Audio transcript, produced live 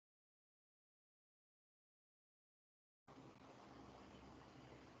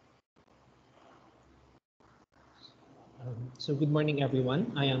So good morning,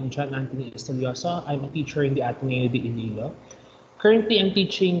 everyone. I am John Anthony Estolloso. I'm a teacher in the Ateneo de Iloilo. Currently, I'm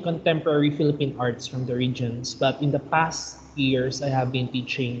teaching contemporary Philippine arts from the regions, but in the past years, I have been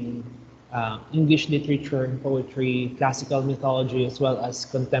teaching English literature and poetry, classical mythology, as well as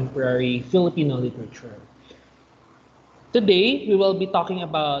contemporary Filipino literature. Today, we will be talking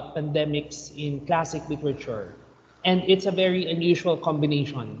about pandemics in classic literature, and it's a very unusual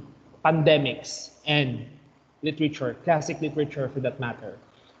combination, pandemics and literature, classic literature for that matter.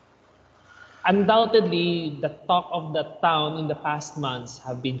 Undoubtedly, the talk of the town in the past months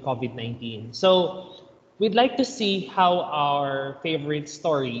have been COVID-19. So we'd like to see how our favorite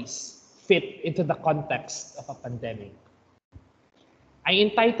stories fit into the context of a pandemic. I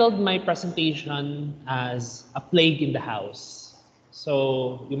entitled my presentation as A Plague in the House.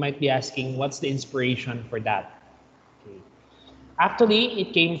 So you might be asking, what's the inspiration for that? Okay. Actually,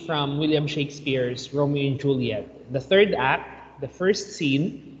 it came from William Shakespeare's Romeo and Juliet. The third act, the first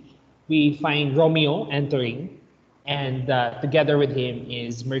scene, we find Romeo entering, and together with him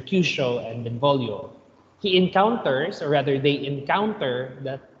is Mercutio and Benvolio. He encounters, or rather they encounter,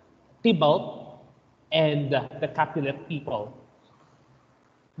 the Tybalt and the Capulet people.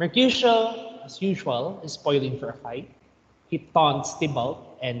 Mercutio, as usual, is spoiling for a fight. He taunts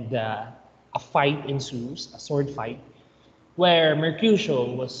Tybalt, and a fight ensues, a sword fight, where Mercutio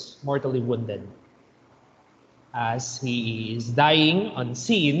was mortally wounded. As he is dying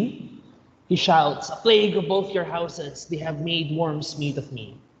unseen, he shouts, "A plague of both your houses, they have made worms meat of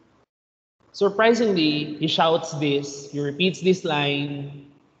me." Surprisingly, he shouts this, he repeats this line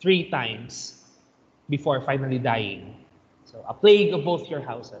 3 times before finally dying. So, a plague of both your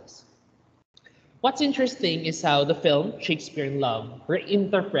houses. What's interesting is how the film, Shakespeare in Love,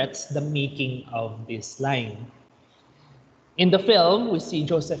 reinterprets the making of this line. In the film, we see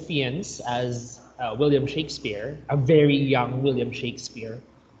Joseph Fiennes as William Shakespeare, a very young William Shakespeare,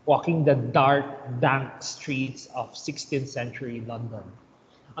 walking the dark, dank streets of 16th century London.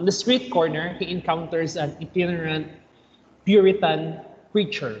 On the street corner, he encounters an itinerant Puritan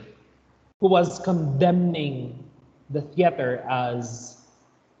preacher who was condemning the theater as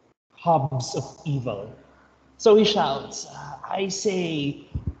hubs of evil. So he shouts, "I say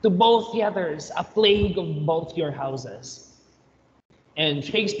to both theaters, a plague of both your houses." And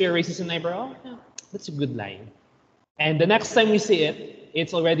Shakespeare raises an eyebrow. Yeah, that's a good line. And the next time we see it,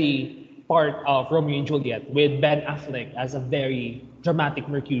 it's already part of Romeo and Juliet with Ben Affleck as a very dramatic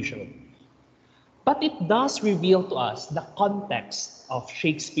Mercutio. But it does reveal to us the context of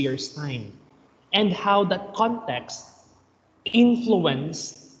Shakespeare's time and how that context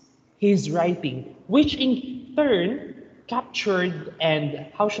influenced his writing, which in turn captured and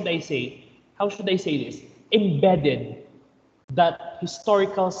how should I say this? Embedded that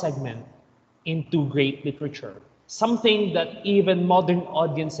historical segment into great literature, something that even modern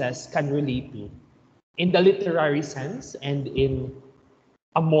audiences can relate to in the literary sense and in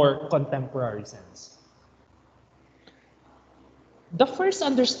a more contemporary sense. The first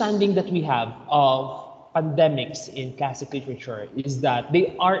understanding that we have of pandemics in classic literature is that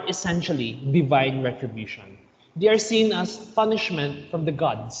they are essentially divine retribution. They are seen as punishment from the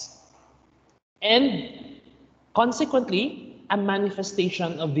gods, and consequently, a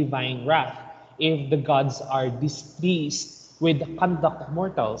manifestation of divine wrath if the gods are displeased with the conduct of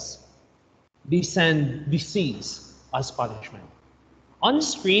mortals. They send disease as punishment. On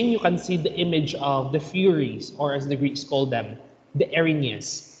screen, you can see the image of the Furies, or as the Greeks call them, the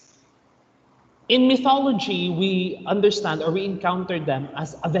Erinyes. In mythology, we understand or we encounter them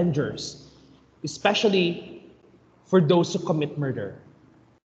as avengers, especially for those who commit murder.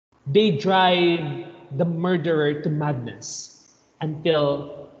 They drive the murderer to madness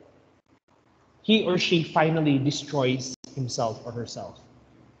until he or she finally destroys himself or herself.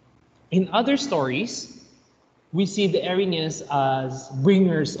 In other stories, we see the Erinyes as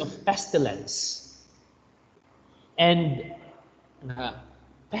bringers of pestilence. And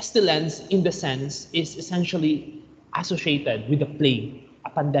pestilence, in the sense, is essentially associated with a plague,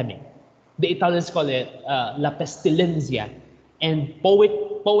 a pandemic. The Italians call it la pestilencia, and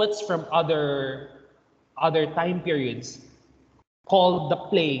poets from other time periods call the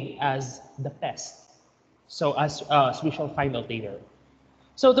plague as the pest. So as we shall find out later.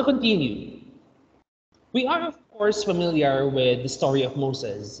 So to continue, we are of course familiar with the story of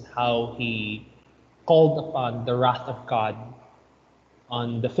Moses, how he called upon the wrath of God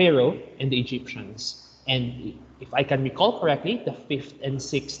on the Pharaoh and the Egyptians. And if I can recall correctly, the 5th and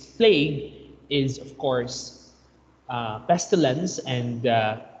 6th plague is, of course, pestilence and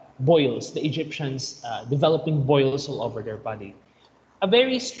boils, the Egyptians developing boils all over their body. A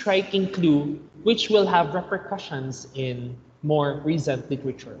very striking clue which will have repercussions in more recent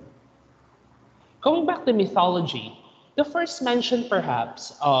literature. Going back to mythology, the first mention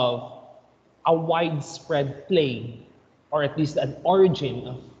perhaps of a widespread plague, or at least an origin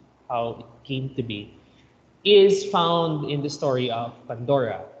of how it came to be, is found in the story of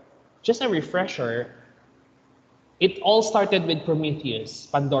Pandora. Just a refresher, it all started with Prometheus,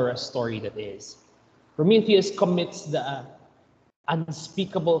 Pandora's story that is. Prometheus commits the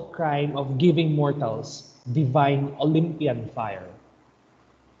unspeakable crime of giving mortals divine Olympian fire.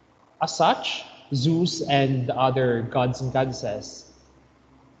 As such, Zeus and the other gods and goddesses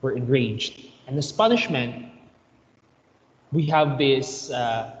were enraged. And as punishment, we have this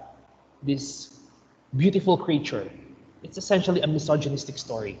beautiful creature. It's essentially a misogynistic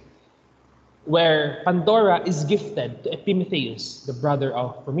story where Pandora is gifted to Epimetheus, the brother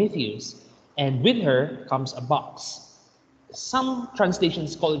of Prometheus, and with her comes a box. Some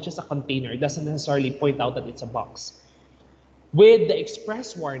translations call it just a container. It doesn't necessarily point out that it's a box, with the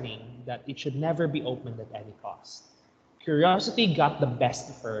express warning that it should never be opened at any cost. Curiosity got the best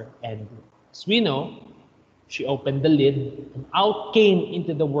of her, and as we know, she opened the lid, and out came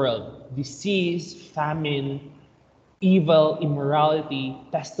into the world disease, famine, evil, immorality,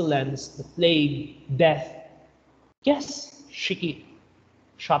 pestilence, the plague, death. Yes, she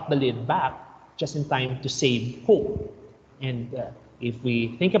shot the lid back just in time to save hope. And if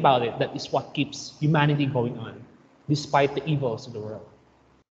we think about it, that is what keeps humanity going on, despite the evils of the world.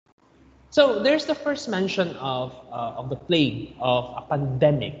 So there's the first mention of the plague, of a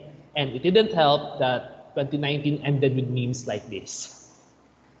pandemic. And it didn't help that 2019 ended with memes like this.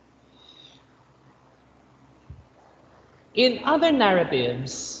 In other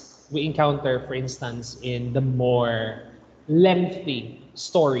narratives, we encounter, for instance, in the more lengthy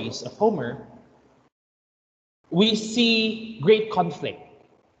stories of Homer, we see great conflict.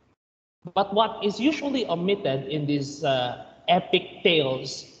 But what is usually omitted in these epic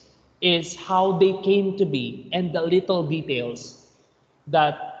tales is how they came to be and the little details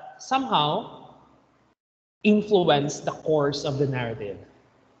that somehow influence the course of the narrative.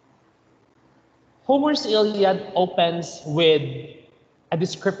 Homer's Iliad opens with a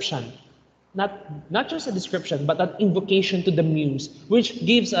description, not just a description, but an invocation to the muse, which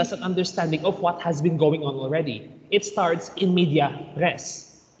gives us an understanding of what has been going on already. It starts in media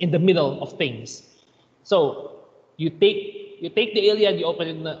res, in the middle of things. So you take the Iliad, you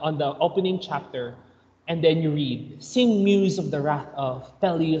open it on the opening chapter, and then you read, "Sing muse of the wrath of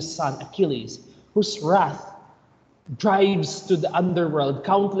Peleus' son Achilles, whose wrath drives to the underworld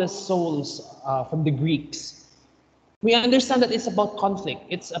countless souls from the Greeks." We understand that it's about conflict.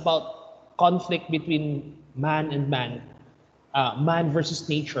 It's about conflict between man and man, man versus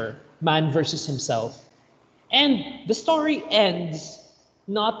nature, man versus himself. And the story ends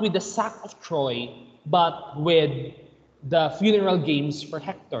not with the sack of Troy, but with the funeral games for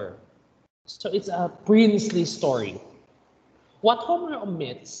Hector. So it's a princely story. What Homer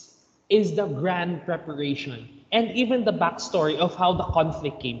omits is the grand preparation and even the backstory of how the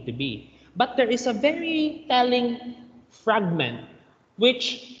conflict came to be. But there is a very telling fragment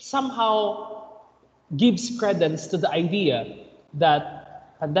which somehow gives credence to the idea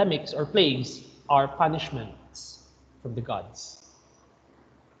that pandemics or plagues are punishments from the gods.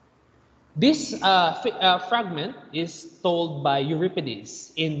 This fragment is told by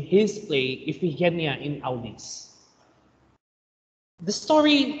Euripides in his play Iphigenia in Aulis. The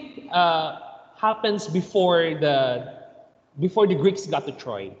story happens before the Greeks got to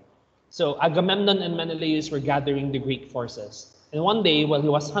Troy. So Agamemnon and Menelaus were gathering the Greek forces. And one day, while he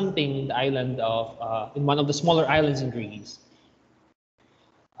was hunting in the island in one of the smaller islands in Greece,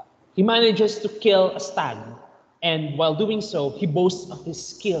 he manages to kill a stag. And while doing so, he boasts of his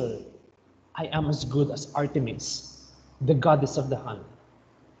skill. "I am as good as Artemis, the goddess of the hunt."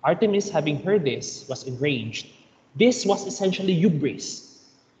 Artemis, having heard this, was enraged. This was essentially hubris,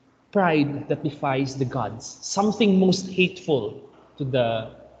 pride that defies the gods, something most hateful to the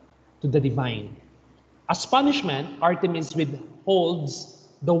divine. As punishment, Artemis withholds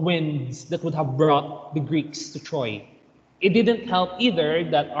the winds that would have brought the Greeks to Troy. It didn't help either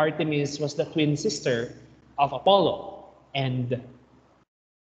that Artemis was the twin sister of Apollo, and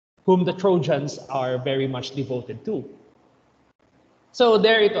whom the Trojans are very much devoted to. So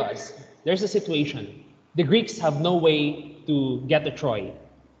there it was. There's a situation. The Greeks have no way to get to Troy.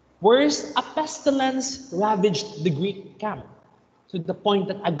 Worse, a pestilence ravaged the Greek camp to the point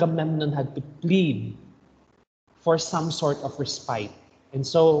that Agamemnon had to plead for some sort of respite. And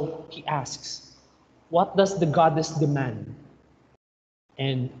so he asks, "What does the goddess demand?"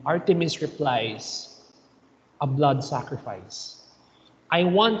 And Artemis replies, "A blood sacrifice. I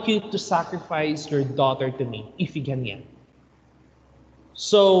want you to sacrifice your daughter to me, Iphigenia."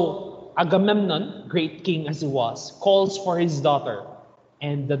 So Agamemnon, great king as he was, calls for his daughter.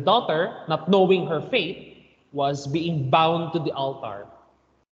 And the daughter, not knowing her fate, was being bound to the altar.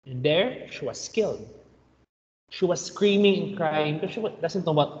 And there, she was killed. She was screaming and crying because she doesn't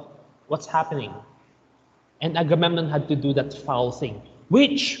know what's happening. And Agamemnon had to do that foul thing,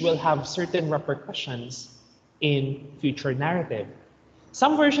 which will have certain repercussions in future narrative.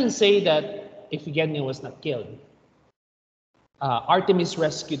 Some versions say that Iphigenia was not killed. Artemis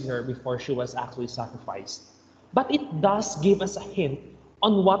rescued her before she was actually sacrificed. But it does give us a hint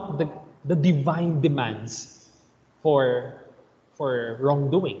on what the divine demands for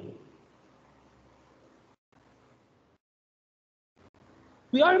wrongdoing.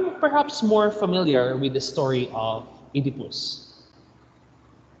 We are perhaps more familiar with the story of Oedipus.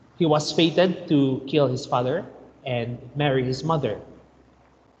 He was fated to kill his father and marry his mother.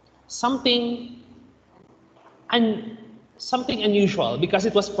 Something unusual because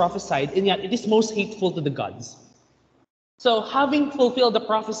it was prophesied, and yet it is most hateful to the gods. So having fulfilled the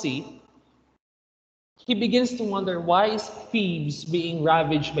prophecy, he begins to wonder, why is Thebes being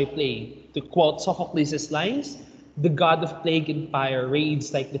ravaged by plague? To quote Sophocles' lines, the god of plague and fire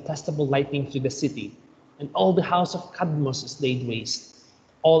raids like detestable lightning through the city, and all the house of Cadmus is laid waste,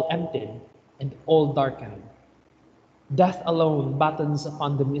 all emptied and all darkened. Death alone battens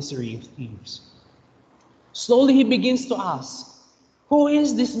upon the misery of Thebes. Slowly he begins to ask, who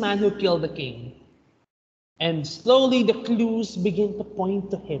is this man who killed the king? And slowly the clues begin to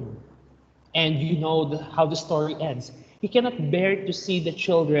point to him. And you know how the story ends. He cannot bear to see the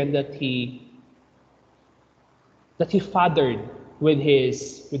children that he fathered with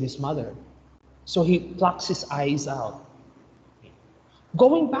his mother. So he plucks his eyes out.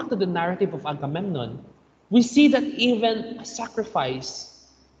 Going back to the narrative of Agamemnon, we see that even a sacrifice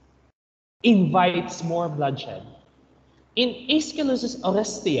invites more bloodshed. In Aeschylus'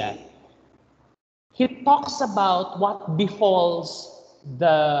 Orestia, he talks about what befalls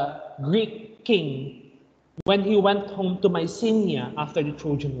the Greek king when he went home to Mycenae after the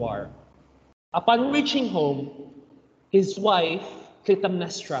Trojan War. Upon reaching home, his wife,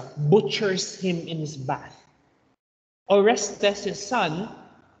 Clytemnestra, butchers him in his bath. Orestes, his son,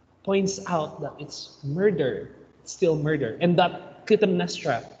 points out that it's murder, it's still murder, and that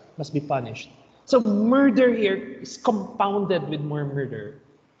Clytemnestra must be punished. So murder here is compounded with more murder.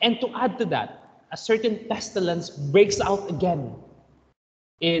 And to add to that, a certain pestilence breaks out again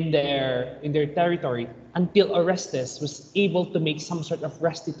in their territory until Orestes was able to make some sort of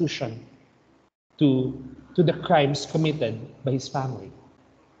restitution to the crimes committed by his family.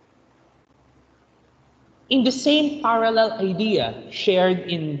 In the same parallel idea shared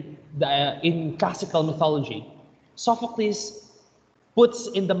in classical mythology, Sophocles puts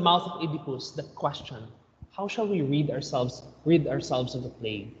in the mouth of Oedipus the question, how shall we rid ourselves of the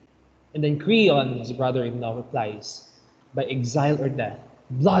plague? And then Creon, his brother-in-law, replies, by exile or death,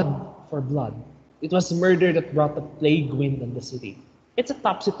 blood for blood. It was murder that brought the plague wind on the city. It's a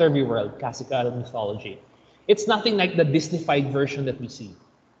topsy-turvy world, classical mythology. It's nothing like the Disneyfied version that we see.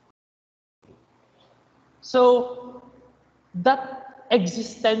 So that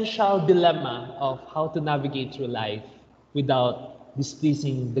existential dilemma of how to navigate through life without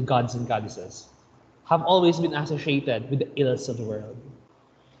displeasing the gods and goddesses have always been associated with the ills of the world.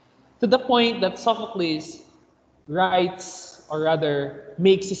 To the point that Sophocles writes, or rather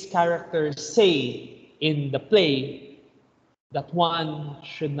makes his characters say in the play that one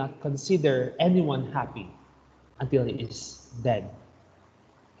should not consider anyone happy until he is dead.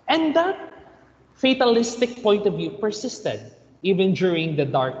 And that fatalistic point of view persisted even during the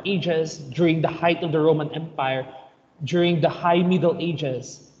Dark Ages, during the height of the Roman Empire, during the High Middle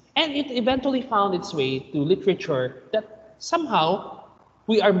Ages. And it eventually found its way to literature that somehow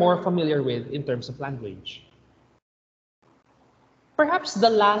we are more familiar with in terms of language. Perhaps the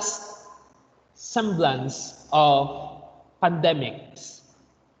last semblance of pandemics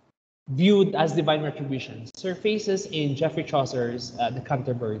viewed as divine retribution surfaces in Geoffrey Chaucer's The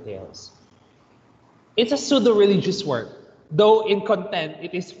Canterbury Tales. It's a pseudo-religious work, though in content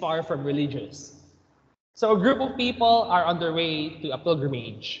it is far from religious. So a group of people are on their way to a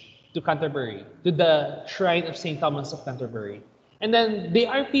pilgrimage to Canterbury, to the shrine of St. Thomas of Canterbury. And then they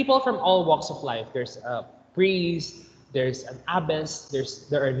are people from all walks of life. There's a priest, there's an abbess,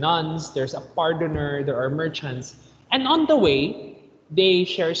 there are nuns, there's a pardoner, there are merchants. And on the way, they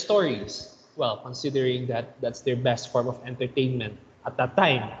share stories. Well, considering that that's their best form of entertainment at that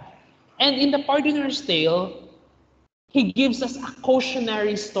time. And in the pardoner's tale, he gives us a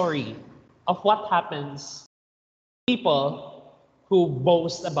cautionary story of what happens to people who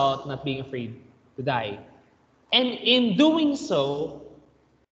boast about not being afraid to die. And in doing so,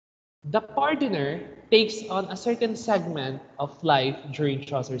 The pardoner takes on a certain segment of life during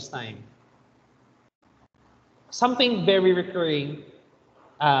Chaucer's time. Something very recurring,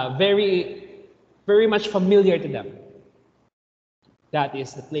 very much familiar to them. That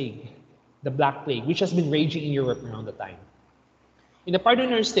is the plague, the Black Plague, which has been raging in Europe around the time. In the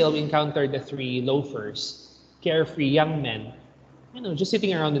Pardoner's Tale, we encountered the three loafers, carefree young men, just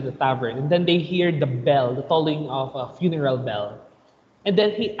sitting around in the tavern, and then they hear the bell, the tolling of a funeral bell. And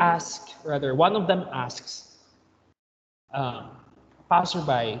then one of them asks a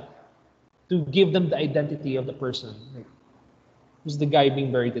passerby to give them the identity of the person. Like, who's the guy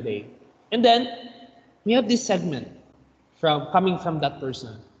being buried today? And then we have this segment coming from that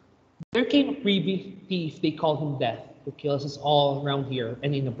person. There came a privy thief, they call him Death, who kills us all around here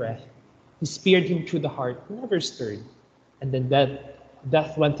and in a breath. He speared him through the heart, never stirred. And then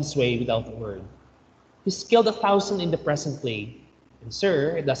death went his way without a word. He's killed 1,000 in the present plague. And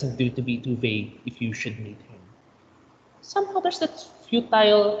sir, it doesn't do to be too vague if you should meet him. Somehow there's that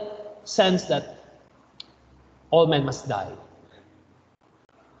futile sense that all men must die.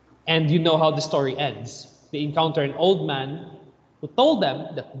 And you know how the story ends. They encounter an old man who told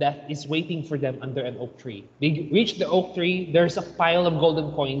them that death is waiting for them under an oak tree. They reach the oak tree, there's a pile of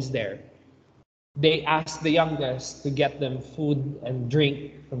golden coins there. They ask the youngest to get them food and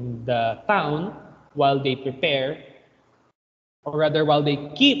drink from the town while they prepare, or rather while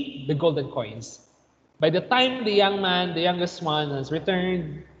they keep the golden coins. By the time the young man, the youngest one, has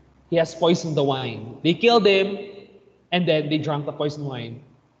returned, he has poisoned the wine. They killed him, and then they drank the poisoned wine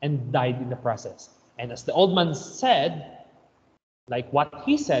and died in the process. And as the old man said, like what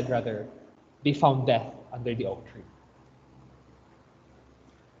he said rather, they found death under the oak tree.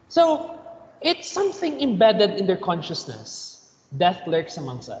 So it's something embedded in their consciousness. Death lurks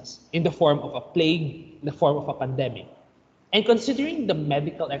amongst us in the form of a plague, in the form of a pandemic. And considering the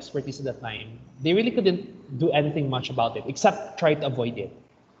medical expertise at that time, they really couldn't do anything much about it except try to avoid it.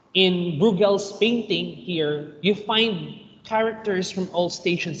 In Bruegel's painting here, you find characters from all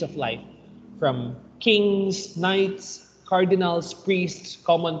stations of life, from kings, knights, cardinals, priests,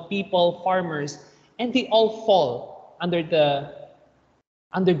 common people, farmers, and they all fall under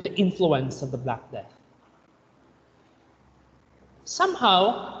the influence of the Black Death.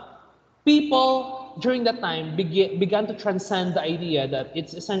 Somehow, people during that time began to transcend the idea that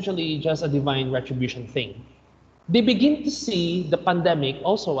it's essentially just a divine retribution thing. They begin to see the pandemic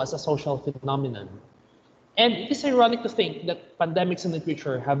also as a social phenomenon. And it is ironic to think that pandemics in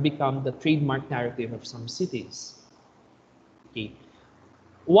literature have become the trademark narrative of some cities. Okay.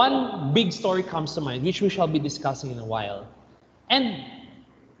 One big story comes to mind, which we shall be discussing in a while. And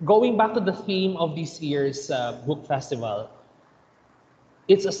going back to the theme of this year's book festival,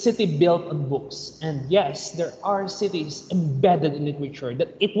 it's a city built on books. And yes, there are cities embedded in literature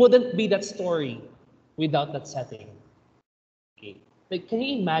that it wouldn't be that story without that setting. Okay. Like, can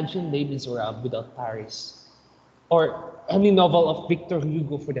you imagine Les Miserables without Paris? Or any novel of Victor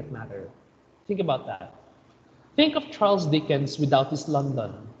Hugo for that matter? Think about that. Think of Charles Dickens without his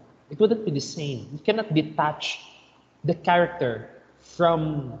London. It wouldn't be the same. You cannot detach the character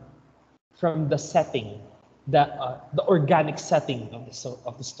from the setting, the organic setting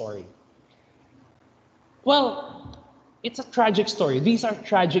of the story. Well, it's a tragic story. These are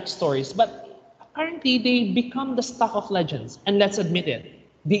tragic stories, but apparently they become the stuff of legends. And let's admit it,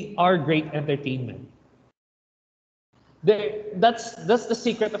 they are great entertainment. That's the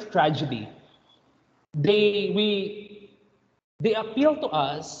secret of tragedy. They appeal to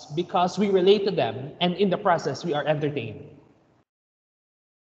us because we relate to them, and in the process, we are entertained.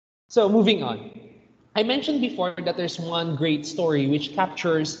 So moving on. I mentioned before that there's one great story which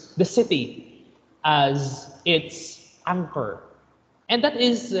captures the city as its anchor. And that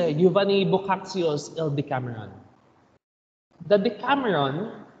is Giovanni Boccaccio's Il Decameron. The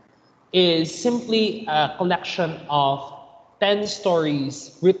Decameron is simply a collection of 10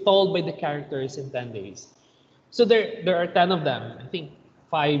 stories retold by the characters in 10 days. So there are 10 of them. I think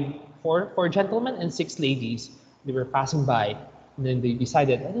four gentlemen and 6 ladies. They were passing by, and then they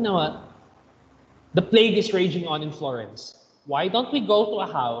decided, you know what? The plague is raging on in Florence. Why don't we go to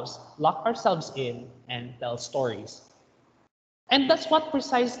a house, lock ourselves in, and tell stories? And that's what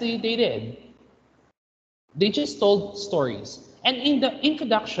precisely they did. They just told stories. And in the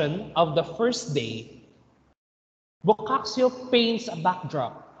introduction of the first day, Boccaccio paints a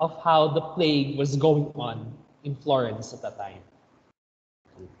backdrop of how the plague was going on in Florence at that time.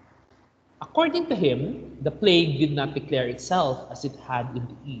 According to him, the plague did not declare itself as it had in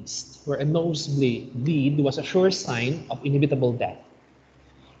the East, where a nosebleed was a sure sign of inevitable death.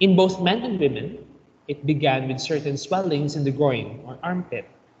 In both men and women, it began with certain swellings in the groin or armpit.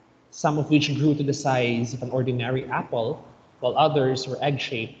 some of which grew to the size of an ordinary apple, while others were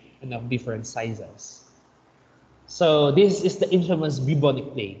egg-shaped and of different sizes. So this is the infamous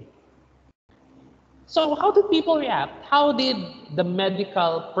bubonic plague. So how did people react? How did the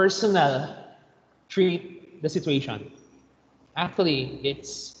medical personnel treat the situation? Actually,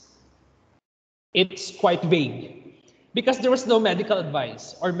 it's quite vague because there was no medical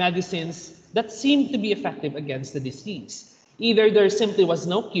advice or medicines that seemed to be effective against the disease. Either there simply was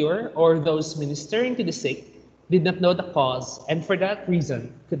no cure, or those ministering to the sick did not know the cause and for that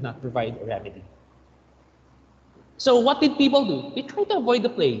reason could not provide a remedy. So what did people do? They tried to avoid the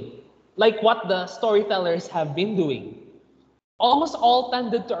plague, like what the storytellers have been doing. Almost all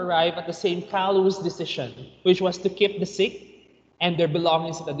tended to arrive at the same callous decision, which was to keep the sick and their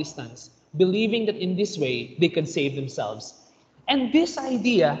belongings at a distance, believing that in this way they could save themselves. And this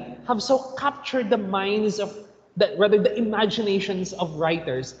idea have so captured the minds of, the imaginations of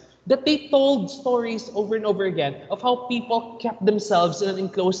writers, that they told stories over and over again of how people kept themselves in an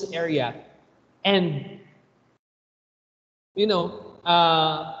enclosed area and,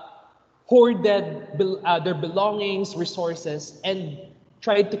 hoarded their belongings, resources, and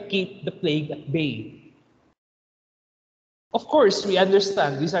tried to keep the plague at bay. Of course, we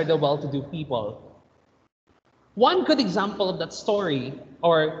understand these are the well-to-do people. One good example of that story,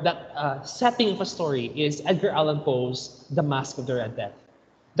 or that setting of a story, is Edgar Allan Poe's The Masque of the Red Death.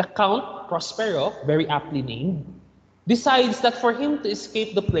 The Count Prospero, very aptly named, decides that for him to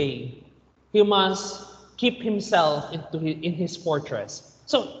escape the plague, he must keep himself in his fortress.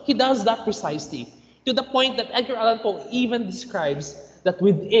 So he does that precisely, to the point that Edgar Allan Poe even describes that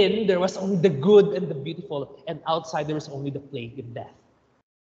within there was only the good and the beautiful, and outside there was only the plague and death.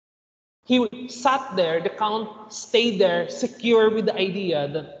 He sat there, the Count stayed there, secure with the idea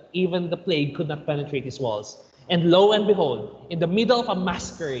that even the plague could not penetrate his walls. And lo and behold, in the middle of a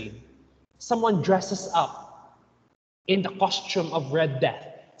masquerade, someone dresses up in the costume of Red Death,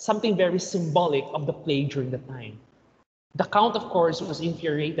 something very symbolic of the plague during the time. The Count, of course, was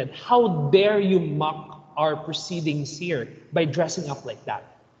infuriated. How dare you mock our proceedings here by dressing up like that?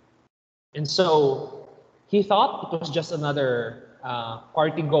 And so he thought it was just another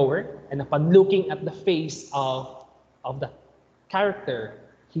party goer, and upon looking at the face of the character,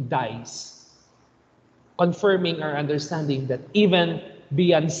 he dies, confirming our understanding that even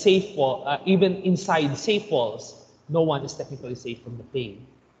beyond even inside safe walls, no one is technically safe from the plague.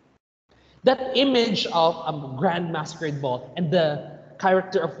 That image of a grand masquerade ball and the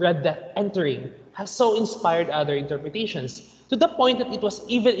character of Red Death entering has so inspired other interpretations, to the point that it was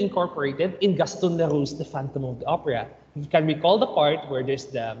even incorporated in Gaston Leroux's The Phantom of the Opera. You can recall the part where there's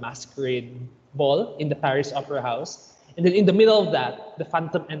the masquerade ball in the Paris Opera House, and then in the middle of that, the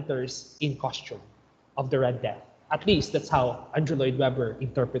Phantom enters in costume of the Red Death. At least that's how Andrew Lloyd Webber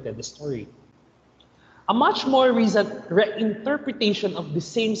interpreted the story. A much more recent reinterpretation of the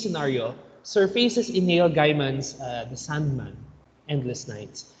same scenario surfaces in Neil Gaiman's The Sandman, Endless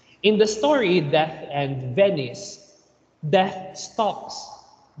Nights. In the story Death and Venice, Death stalks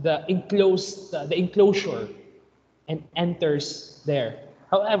the enclosure and enters there.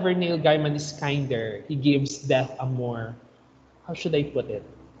 However, Neil Gaiman is kinder. He gives Death a more, how should I put it,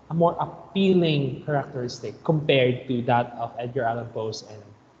 a more appealing characteristic compared to that of Edgar Allan Poe's and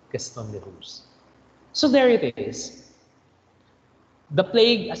Gaston Leroux's. So there it is. The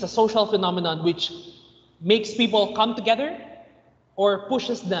plague as a social phenomenon which makes people come together or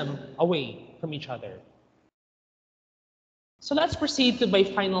pushes them away from each other. So let's proceed to my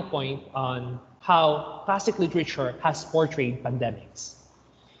final point on how classic literature has portrayed pandemics.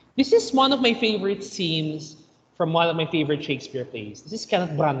 This is one of my favorite scenes from one of my favorite Shakespeare plays. This is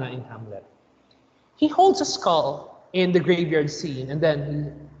Kenneth Branagh in Hamlet. He holds a skull in the graveyard scene, and then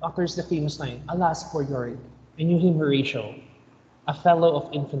he utters the famous line, "Alas, poor Yorick, I knew him Horatio, a fellow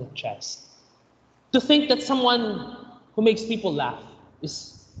of infinite jest." To think that someone who makes people laugh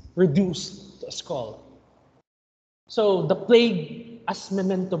is reduced to a skull. So the plague as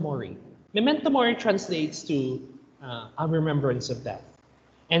memento mori. Memento mori translates to a remembrance of death.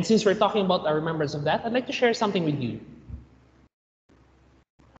 And since we're talking about a remembrance of death, I'd like to share something with you.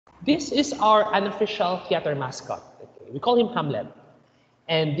 This is our unofficial theater mascot. Okay? We call him Hamlet.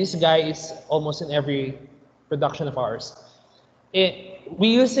 And this guy is almost in every production of ours. We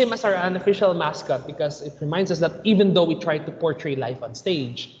use him as our unofficial mascot because it reminds us that even though we try to portray life on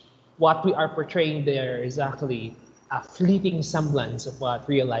stage, what we are portraying there is actually a fleeting semblance of what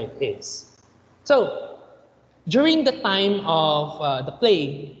real life is. So, during the time of the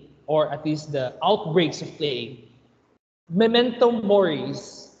plague, or at least the outbreaks of plague, memento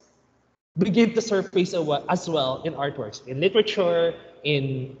moris begin to surface as well in artworks, in literature,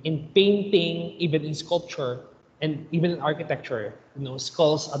 in painting, even in sculpture, and even in architecture. You know,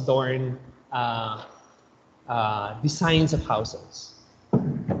 skulls adorn designs of houses.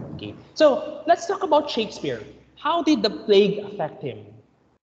 Okay, so let's talk about Shakespeare. How did the plague affect him?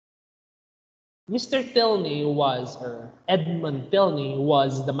 Mr. Tilney was, or Edmund Tilney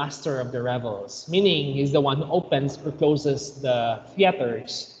was the master of the revels, meaning he's the one who opens or closes the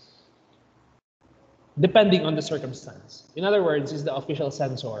theaters, depending on the circumstance. In other words, he's the official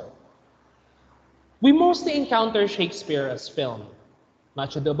censor. We mostly encounter Shakespeare as film.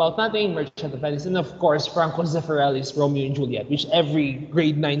 Much Ado About Nothing, Merchant of Venice, and of course, Franco Zeffirelli's Romeo and Juliet, which every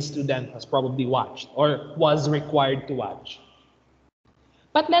grade 9 student has probably watched or was required to watch.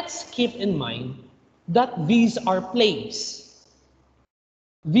 But let's keep in mind that these are plays.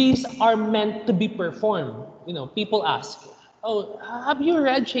 These are meant to be performed. You know, people ask, oh, have you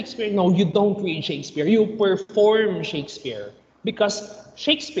read Shakespeare? No, you don't read Shakespeare. You perform Shakespeare because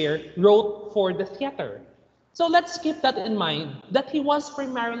Shakespeare wrote for the theater. So let's keep that in mind, that he was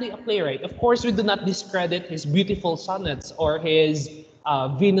primarily a playwright. Of course, we do not discredit his beautiful sonnets or his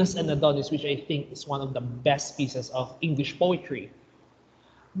Venus and Adonis, which I think is one of the best pieces of English poetry.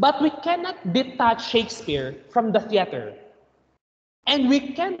 But we cannot detach Shakespeare from the theater. And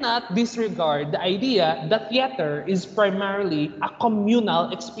we cannot disregard the idea that theater is primarily a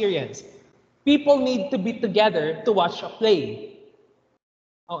communal experience. People need to be together to watch a play.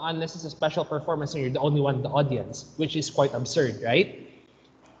 Oh, unless it's a special performance and you're the only one in the audience, which is quite absurd, right?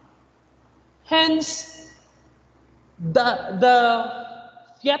 Hence, the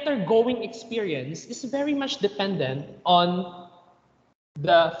theater-going experience is very much dependent on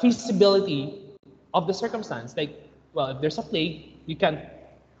the feasibility of the circumstance. Like, well, if there's a play, you can't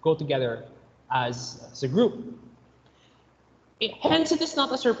go together as a group. Hence, it is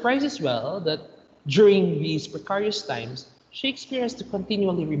not a surprise as well that during these precarious times, Shakespeare has to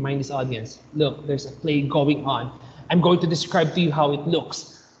continually remind his audience, look, there's a play going on. I'm going to describe to you how it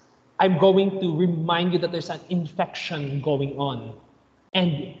looks. I'm going to remind you that there's an infection going on.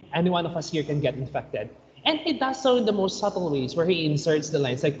 And any one of us here can get infected. And he does so in the most subtle ways, where he inserts the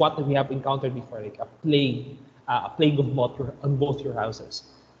lines, like what we have encountered before, like a plague of on both your houses.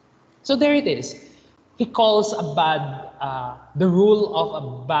 So there it is. He calls the rule of a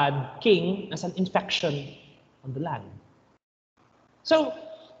bad king as an infection on the land. So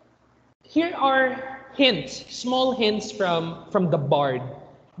here are hints, small hints from the bard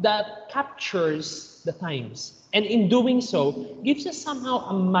that captures the times. And in doing so, gives us somehow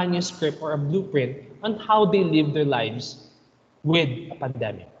a manuscript or a blueprint on how they live their lives with a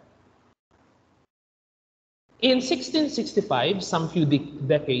pandemic. In 1665, some few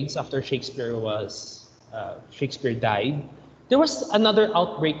decades after Shakespeare died, there was another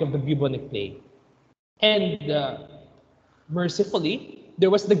outbreak of the bubonic plague. And mercifully, there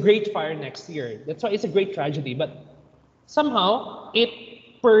was the Great Fire next year. That's why it's a great tragedy, but somehow it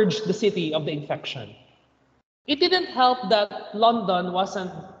purged the city of the infection. It didn't help that London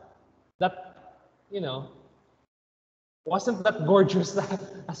wasn't that, wasn't that gorgeous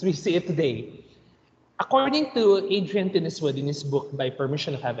as we see it today. According to Adrian Tinniswood in his book By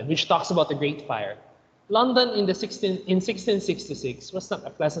Permission of Heaven, which talks about the Great Fire, London in 1666 was not a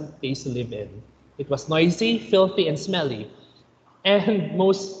pleasant place to live in. It was noisy, filthy, and smelly. And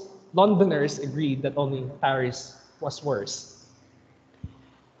most Londoners agreed that only Paris was worse.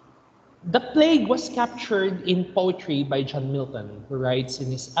 The plague was captured in poetry by John Milton, who writes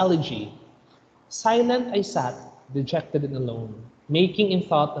in his elegy, "Silent I sat, dejected and alone, making in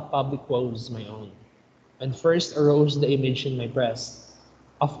thought the public woes my own. When first arose the image in my breast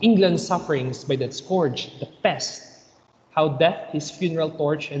of England's sufferings by that scourge, the pest, how death his funeral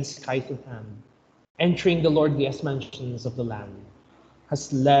torch and scythe in hand, entering the lordliest mansions of the land,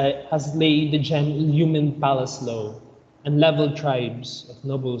 has laid the gem-illumined palace low, and leveled tribes of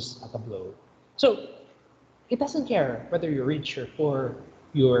nobles at a blow." So it doesn't care whether you're rich or poor,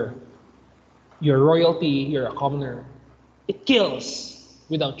 you're royalty, you're a commoner. It kills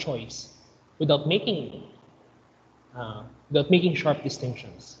without choice, without making sharp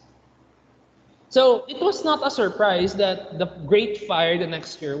distinctions. So it was not a surprise that the Great Fire the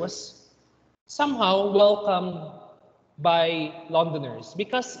next year was somehow welcomed by Londoners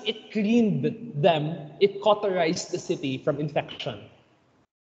because it cleaned them, it cauterized the city from infection.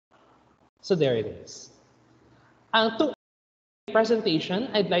 So there it is. To presentation,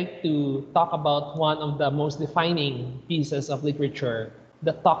 I'd like to talk about one of the most defining pieces of literature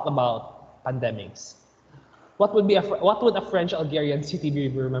that talked about pandemics. What would a French Algerian city be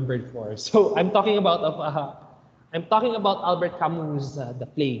remembered for? So I'm talking about Albert Camus' The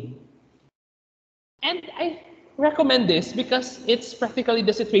Plague. And I recommend this because it's practically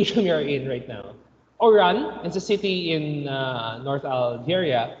the situation we are in right now. Oran, it's a city in North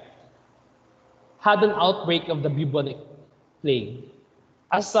Algeria, had an outbreak of the bubonic plague.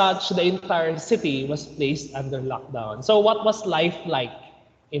 As such, the entire city was placed under lockdown. So what was life like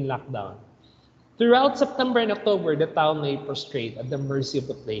in lockdown? Throughout September and October, the town lay prostrate at the mercy of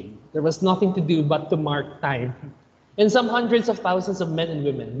the plague. There was nothing to do but to mark time. And some hundreds of thousands of men and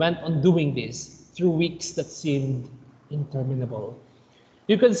women went on doing this through weeks that seemed interminable.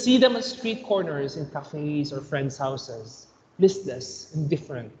 You could see them at street corners, in cafes or friends' houses, listless,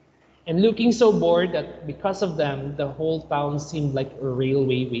 indifferent, and looking so bored that because of them, the whole town seemed like a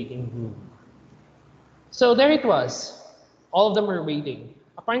railway waiting room. So there it was. All of them were waiting.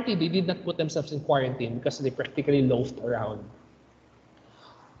 Apparently, they did not put themselves in quarantine because they practically loafed around.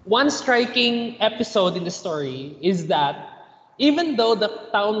 One striking episode in the story is that even though the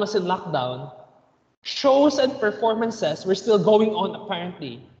town was in lockdown, shows and performances were still going on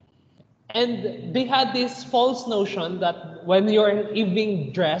apparently. And they had this false notion that when you're in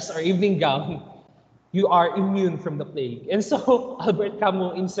evening dress or evening gown, you are immune from the plague. And so Albert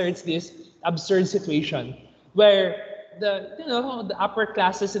Camus inserts this absurd situation where the upper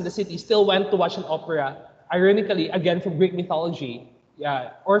classes in the city still went to watch an opera, ironically, again from Greek mythology,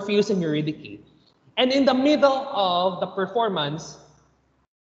 Orpheus and Eurydice. And in the middle of the performance,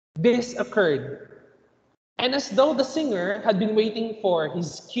 this occurred. And as though the singer had been waiting for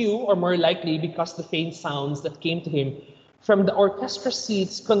his cue, or more likely because the faint sounds that came to him from the orchestra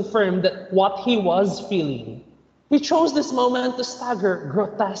seats confirmed that what he was feeling, he chose this moment to stagger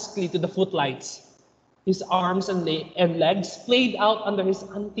grotesquely to the footlights. His arms and legs played out under his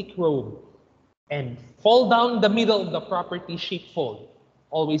antique robe and fall down the middle of the property sheepfold,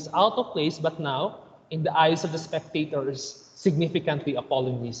 always out of place, but now, in the eyes of the spectators, significantly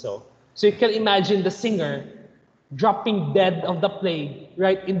appallingly so. So you can imagine the singer dropping dead of the plague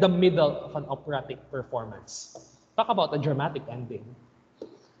right in the middle of an operatic performance. Talk about a dramatic ending.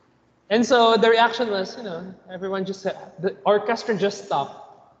 And so the reaction was, everyone just, the orchestra just stopped.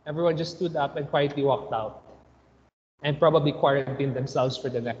 Everyone just stood up and quietly walked out and probably quarantined themselves for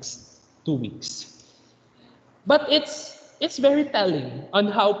the next 2 weeks. But it's very telling on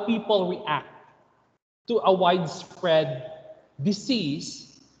how people react to a widespread disease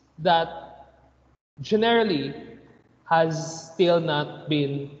that generally has still not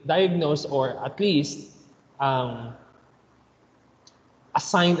been diagnosed or at least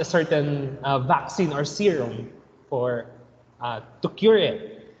assigned a certain vaccine or serum for to cure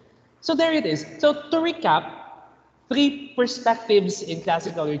it. So there it is. So to recap, 3 perspectives in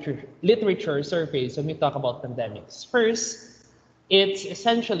classical literature surface when we talk about pandemics. First, it's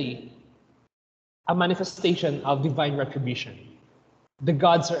essentially a manifestation of divine retribution. The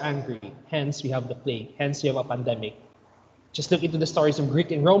gods are angry, hence we have the plague, hence we have a pandemic. Just look into the stories of Greek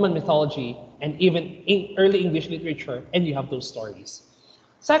and Roman mythology and even in early English literature, and you have those stories.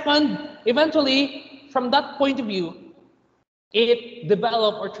 Second, eventually, from that point of view, it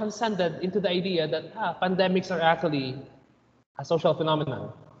developed or transcended into the idea that pandemics are actually a social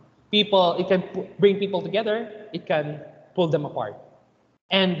phenomenon. It can bring people together, it can pull them apart.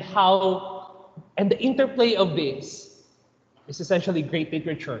 And the interplay of this is essentially great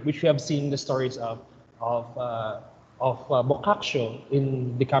literature, which we have seen the stories of Boccaccio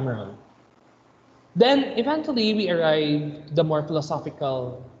in Decameron. Then eventually we arrive to the more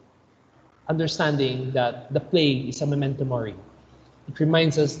philosophical understanding that the plague is a memento mori. It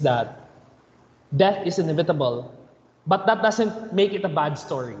reminds us that death is inevitable, but that doesn't make it a bad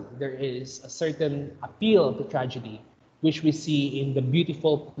story. There is a certain appeal to tragedy, which we see in the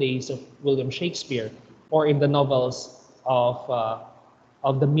beautiful plays of William Shakespeare or in the novels of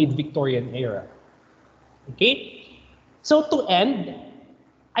the mid-Victorian era. Okay? So to end,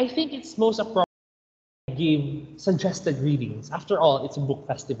 I think it's most appropriate to give suggested readings. After all, it's a book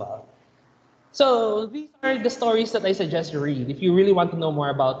festival. So these are the stories that I suggest you read if you really want to know more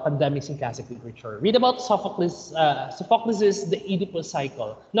about pandemics in classic literature. Read about Sophocles' The Oedipus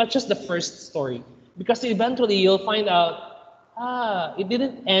cycle, not just the first story, because eventually you'll find out, it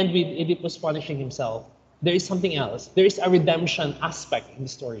didn't end with Oedipus punishing himself. There is something else. There is a redemption aspect in the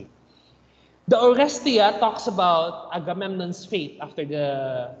story. The Orestia talks about Agamemnon's fate after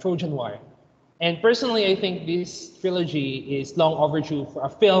the Trojan War. And personally, I think this trilogy is long overdue for a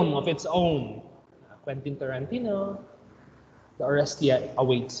film of its own. Quentin Tarantino, The Orestia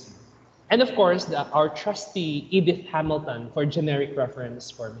awaits. And of course, our trusty Edith Hamilton for generic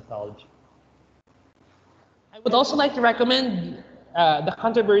reference for mythology. I would also like to recommend The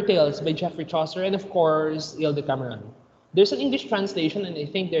Canterbury Tales by Geoffrey Chaucer and of course, Il Decameron. There's an English translation and I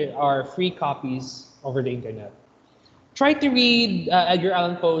think there are free copies over the internet. Try to read Edgar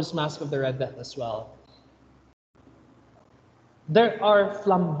Allan Poe's Mask of the Red Death as well. There are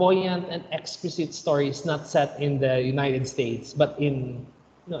flamboyant and exquisite stories not set in the United States, but in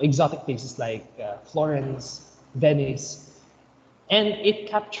exotic places like Florence, Venice. And it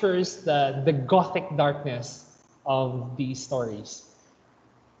captures the Gothic darkness of these stories.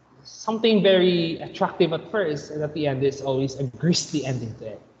 Something very attractive at first, and at the end, there's always a grisly ending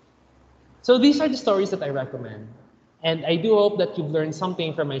to it. So these are the stories that I recommend. And I do hope that you've learned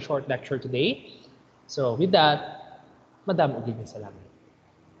something from my short lecture today. So with that, Madam Ugin Salamat.